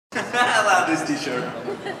I love this t-shirt.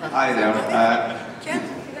 Hi there.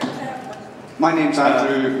 My name's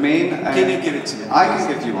Andrew Main. Can you give it to me? I can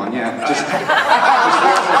give you one, yeah.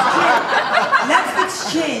 Let's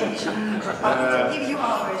exchange. I'll give you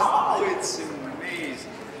ours. Oh, it's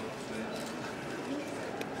amazing.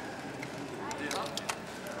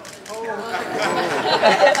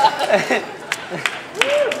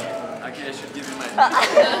 Okay, I should give you my...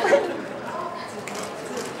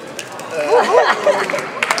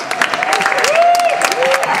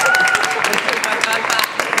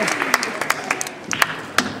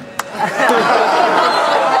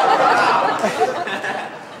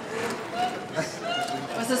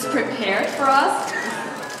 Was this prepared for us?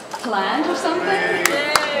 Planned or something?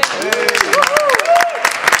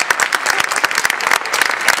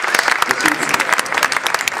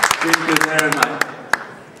 Thank you very much.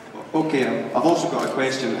 Okay, I've also got a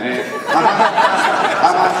question. I'm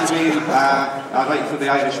actually, I write for the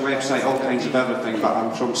Irish website All Kinds of Everything, but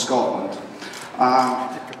I'm from Scotland.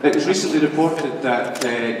 It was recently reported that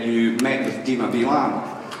you met with Dima Bilan.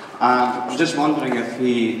 I'm just wondering if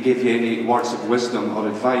he gave you any words of wisdom or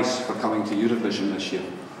advice for coming to Eurovision this year.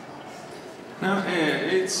 No,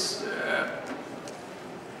 it's...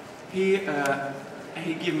 he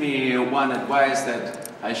gave me one advice that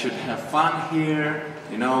I should have fun here,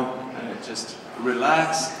 you know, just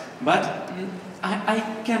relax. But I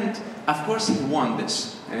can't... Of course he won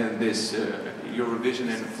this Eurovision,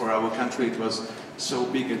 and for our country it was so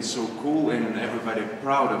big and so cool, and everybody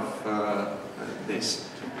proud of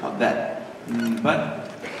that.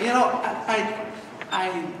 But you know,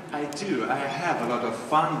 I have a lot of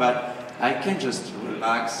fun, but I can just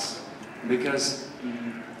relax because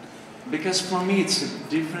for me it's a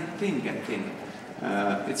different thing. I think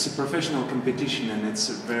it's a professional competition, and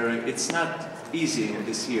it's not easy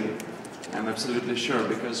this year. I'm absolutely sure,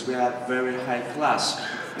 because we have very high class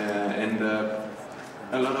and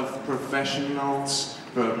a lot of professionals,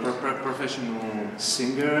 professional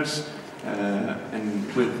singers, and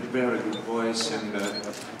with very good voice, and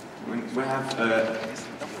we have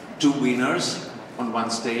 2 winners on one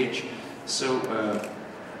stage. So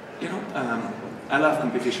you know, I love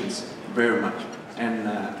competitions very much, and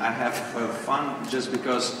I have fun just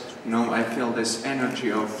because, you know, I feel this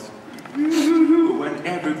energy of when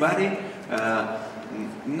everybody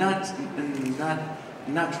not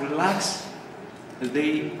relax.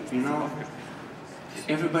 They, you know,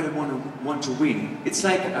 everybody want to win. It's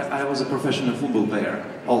like I was a professional football player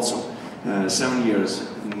also, 7 years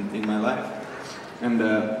in my life, and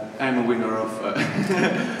I'm a winner of.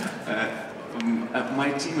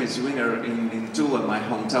 My team is winner in Tula, my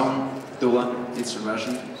hometown. Tula, it's in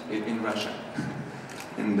Russia,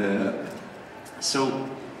 and so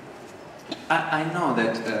I know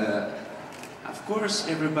that. Of course,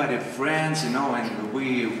 everybody friends, you know, and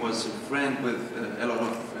we was a friend with a lot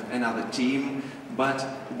of another team. But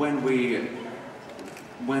when we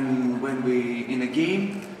in a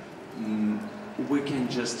game, we can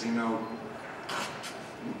just, you know,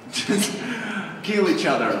 just kill each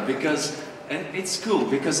other, because, and it's cool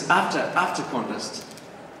because after contest,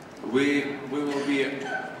 we will be,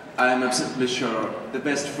 I'm absolutely sure, the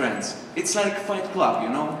best friends. It's like Fight Club, you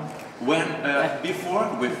know, when before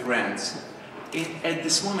we're friends. At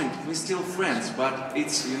this moment, we're still friends, but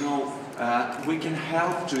it's, you know, we can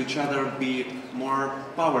help to each other be more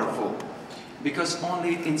powerful. Because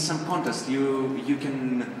only in some contest you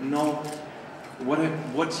can know what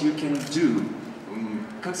you can do.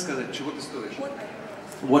 Как сказать, чего ты стоишь?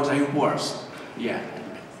 What are you worth? Yeah.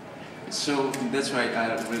 So that's why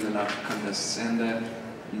I really love contests. And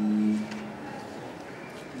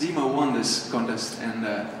Dima won this contest, and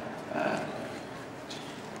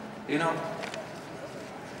you know,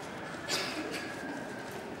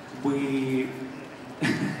 we...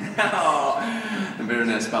 Oh, very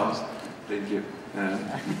nice pause. Thank you.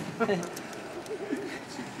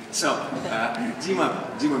 So, Dima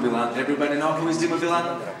Bilan. Everybody know who is Dima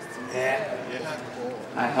Bilan? Yeah.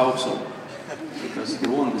 I hope so, because he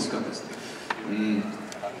won this contest.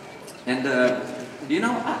 And you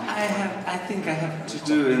know, I think I have to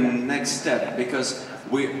do a next step, because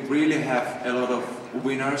we really have a lot of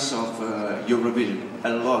winners of Eurovision, a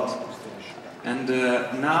lot. And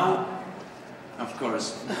now, of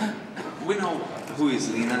course, we know who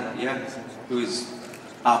is Lina, yeah, who is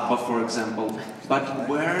Abba, for example. But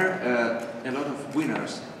where a lot of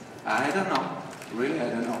winners? I don't know. Really,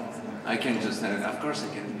 I don't know. I can just, of course, I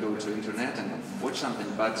can go to internet and watch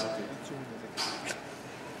something, but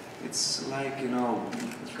it's like, you know,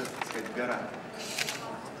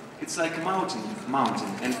 it's like a mountain,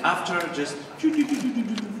 and after just.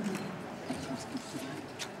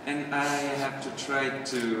 and I have to try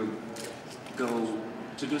to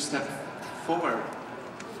do step forward,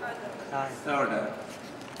 further,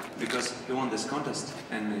 because he won this contest,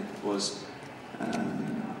 and it was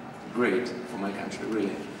great for my country,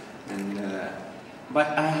 really. And but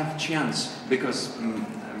I have chance because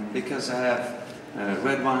I have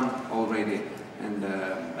read one already, and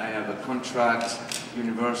I have a contract,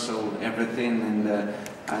 universal, everything, and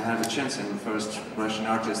I have a chance. I'm the first Russian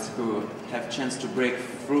artist who have chance to break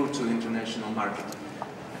through to international market,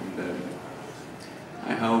 and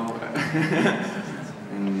I hope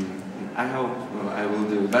I will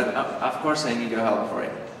do. But of course, I need your help for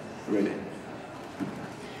it, really.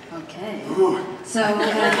 Okay. So.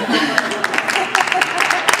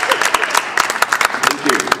 Thank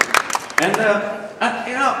you. And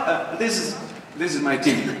you know, this is my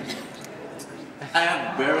team. I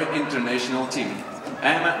have a very international team.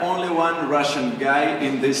 I am only one Russian guy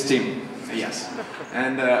in this team. Yes.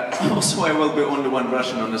 And also I will be only one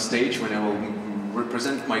Russian on the stage when I will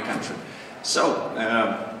represent my country. So.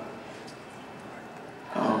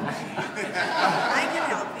 I can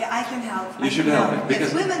help. Yeah, I can help. You should help.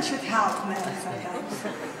 Because women should help men sometimes.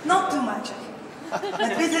 Not too much.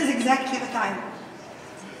 But this is exactly the time.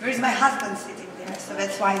 There is my husband sitting there, so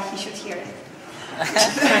that's why he should hear it.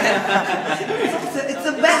 It's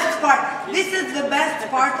the best part. This is the best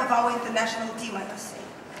part of our international team, I must say.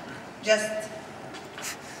 Just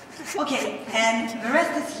okay, and the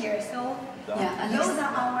rest is here. So Yeah, those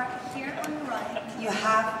are our here on the right. You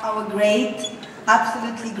have our great,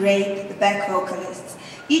 absolutely great back vocalists.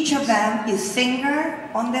 Each of them is singer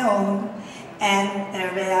on their own, and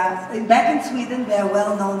they are back in Sweden. They are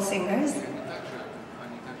well-known singers.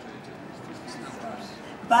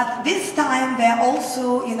 But this time they're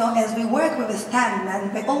also, you know, as we work with a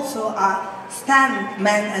stand-man, they also are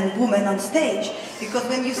stand-men and women on stage. Because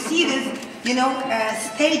when you see this, you know,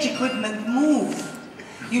 stage equipment move,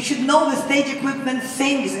 you should know the stage equipment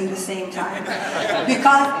sings in the same time.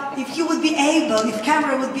 Because if you would be able, if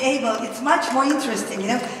camera would be able, it's much more interesting, you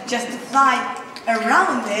know, just to fly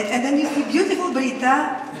around it. And then you see beautiful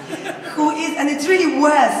Brita, who is, and it's really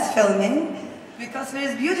worth filming, because there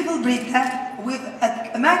is beautiful Brita with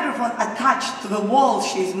a microphone attached to the wall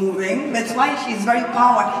she's moving. That's why she's very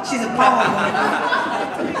powerful. She's a power woman.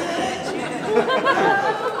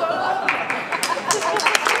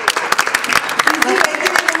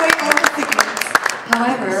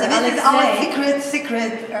 However, so this is our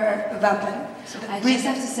secret weapon. I just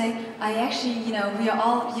have to say, I actually, you know, we are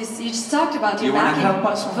all, you just talked about your want to backing help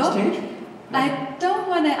us on vocal. stage? I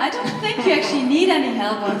don't think you actually need any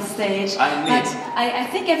help on stage. But I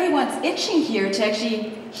think everyone's itching here to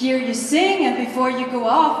actually hear you sing, and before you go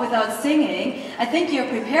off without singing, I think you're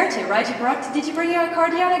prepared to, right? Did you bring your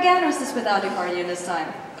accordion again, or is this without accordion this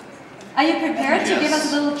time? Are you prepared to give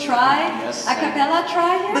us a little try, a cappella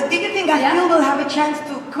try here? But do you think I still will have a chance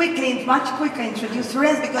to much quicker introduce the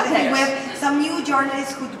rest? Because I think we have some new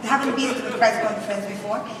journalists who haven't been to the press conference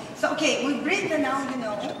before. So, okay, with Britta now, you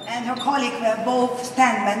know, and her colleague were both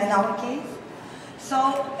stand-men in our case. So,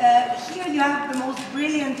 here you have the most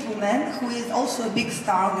brilliant woman, who is also a big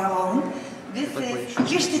star on her own. This is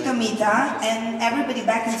Kirsti Tomita, and everybody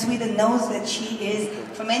back in Sweden knows that she is,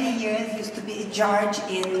 for many years, used to be a judge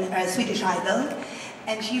in Swedish Idol.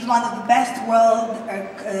 And she's one of the best world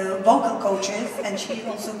vocal coaches, and she's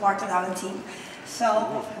also part of our team.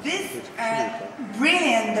 So this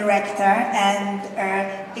brilliant director and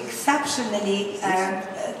exceptionally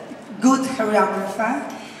good choreographer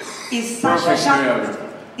is Sasha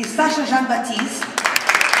Jean-Baptiste,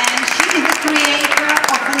 and she is the creator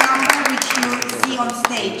of a number which you see on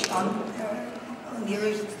stage, on the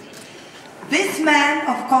original stage. This man,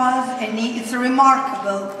 of course, and it's a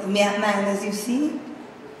remarkable man, as you see.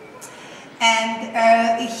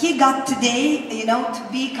 And he got today, you know, to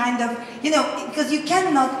be kind of, you know, because you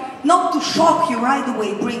cannot, not to shock you right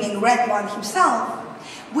away, bringing Red One himself.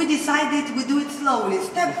 We decided we do it slowly,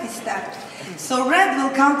 step by step. So Red will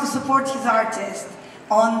come to support his artist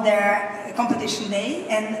on their competition day,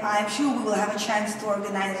 and I'm sure we will have a chance to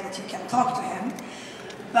organize that you can talk to him.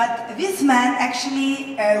 But this man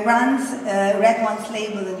actually runs Red One's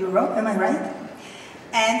label in Europe, am I right?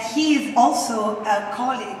 And he is also a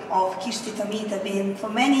colleague of Kirsti Tomita, been for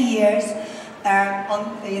many years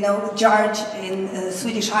judge in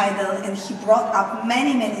Swedish Idol, and he brought up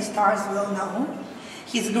many stars we all know.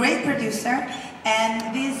 He's a great producer,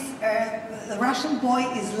 and this Russian boy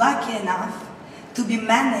is lucky enough to be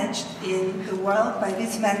managed in the world by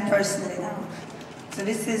this man personally now. So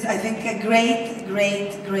this is, I think, a great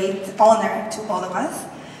honor to all of us.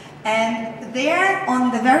 And there,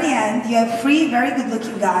 on the very end, you have three very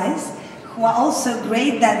good-looking guys who are also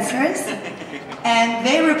great dancers. And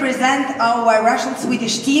they represent our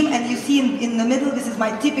Russian-Swedish team. And you see in the middle, this is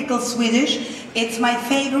my typical Swedish. It's my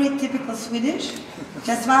favorite typical Swedish.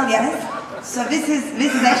 Just well, yes. So this is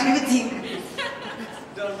actually the team.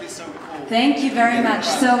 Don't be so cool. Thank you very much.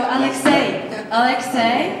 So Alexej,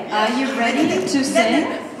 are you ready to sing?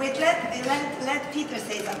 Wait, let Peter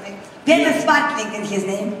say something. Peter Sparkling in his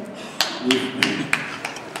name.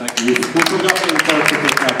 Thank you. We forgot the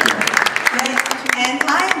important captain. Yes, and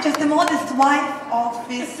I am just the modest wife of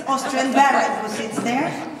this Austrian baron who sits there.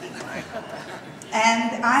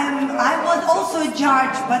 And I was also a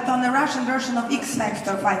judge, but on the Russian version of X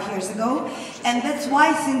Factor 5 years ago. And that's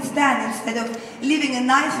why since then, instead of living a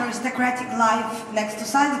nice aristocratic life next to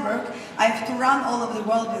Salzburg, I have to run all over the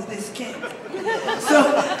world with this kid.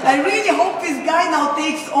 So I really hope this guy now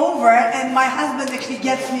takes over and my husband actually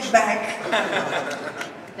gets me back.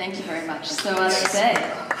 Thank you very much. So Alexej.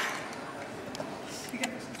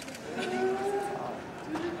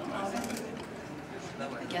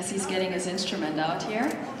 I guess he's getting his instrument out here.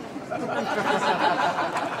 Oh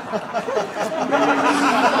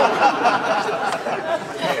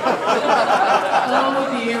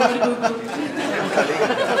dear, what a boo-boo.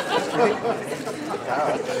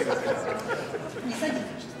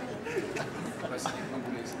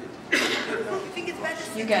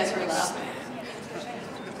 You guys were laughing.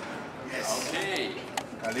 Okay.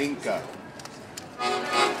 Kalinka.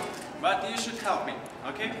 But you should help me,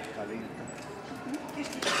 okay? Kalinka.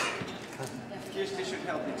 Kirsti should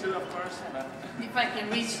help me too, of course. But If I can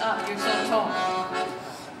reach up, you're so tall.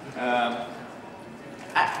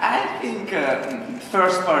 I think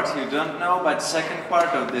first part you don't know, but second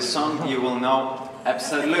part of the song you will know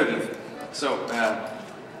absolutely. So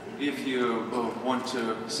if you want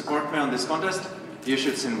to support me on this contest, you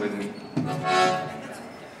should sing with me.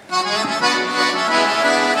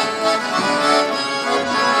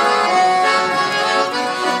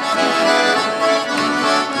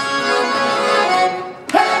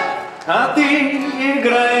 А ты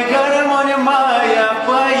играй, гармония моя,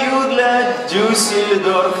 пою для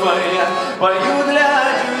Дюссельдорфа я, пою для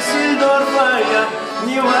Дюссельдорфа я,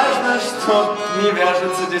 не важно что, не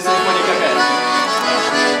вяжется здесь симфония какая.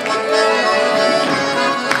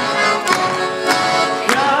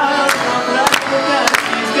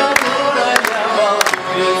 Которая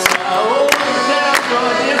волнуется, ой, хорошо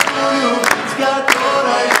девку любить,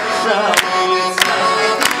 которая жалуется.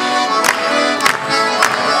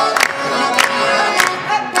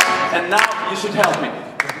 And now you should help me.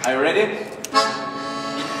 Are you ready?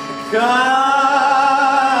 Калинка,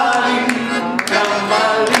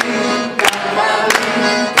 малинка,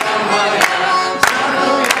 малинка моя,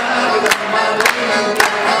 саду ягода, малинка,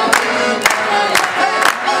 малинка моя.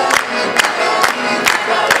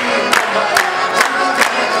 Калинка моя, саду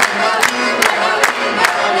ягода, малинка, малинка моя.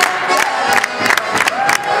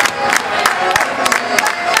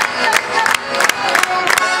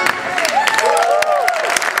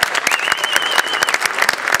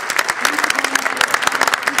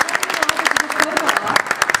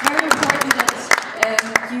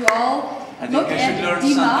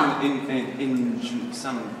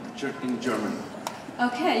 In German.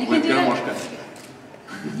 Okay, you can do that.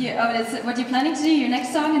 Yeah, oh, is it, what are you planning to do? Your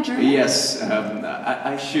next song in German? Yes,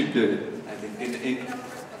 I should do it. I think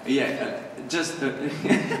just. Okay,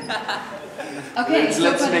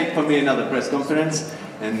 let's make for me another press conference,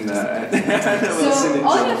 and we'll sing so in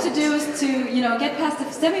all German. you have to do is to get past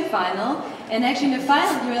the semi-final, and actually in the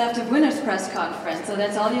final you will have the winner's press conference. So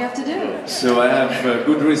that's all you have to do. So I have a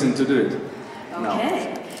good reason to do it.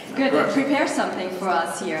 Okay. Good. Prepare something for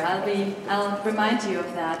us here. I'll remind you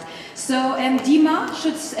of that. So Dima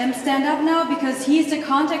should stand up now because he's the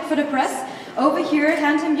contact for the press. Over here,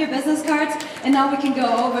 hand him your business cards, and now we can go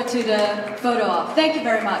over to the photo op. Thank you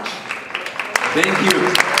very much. Thank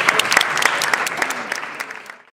you.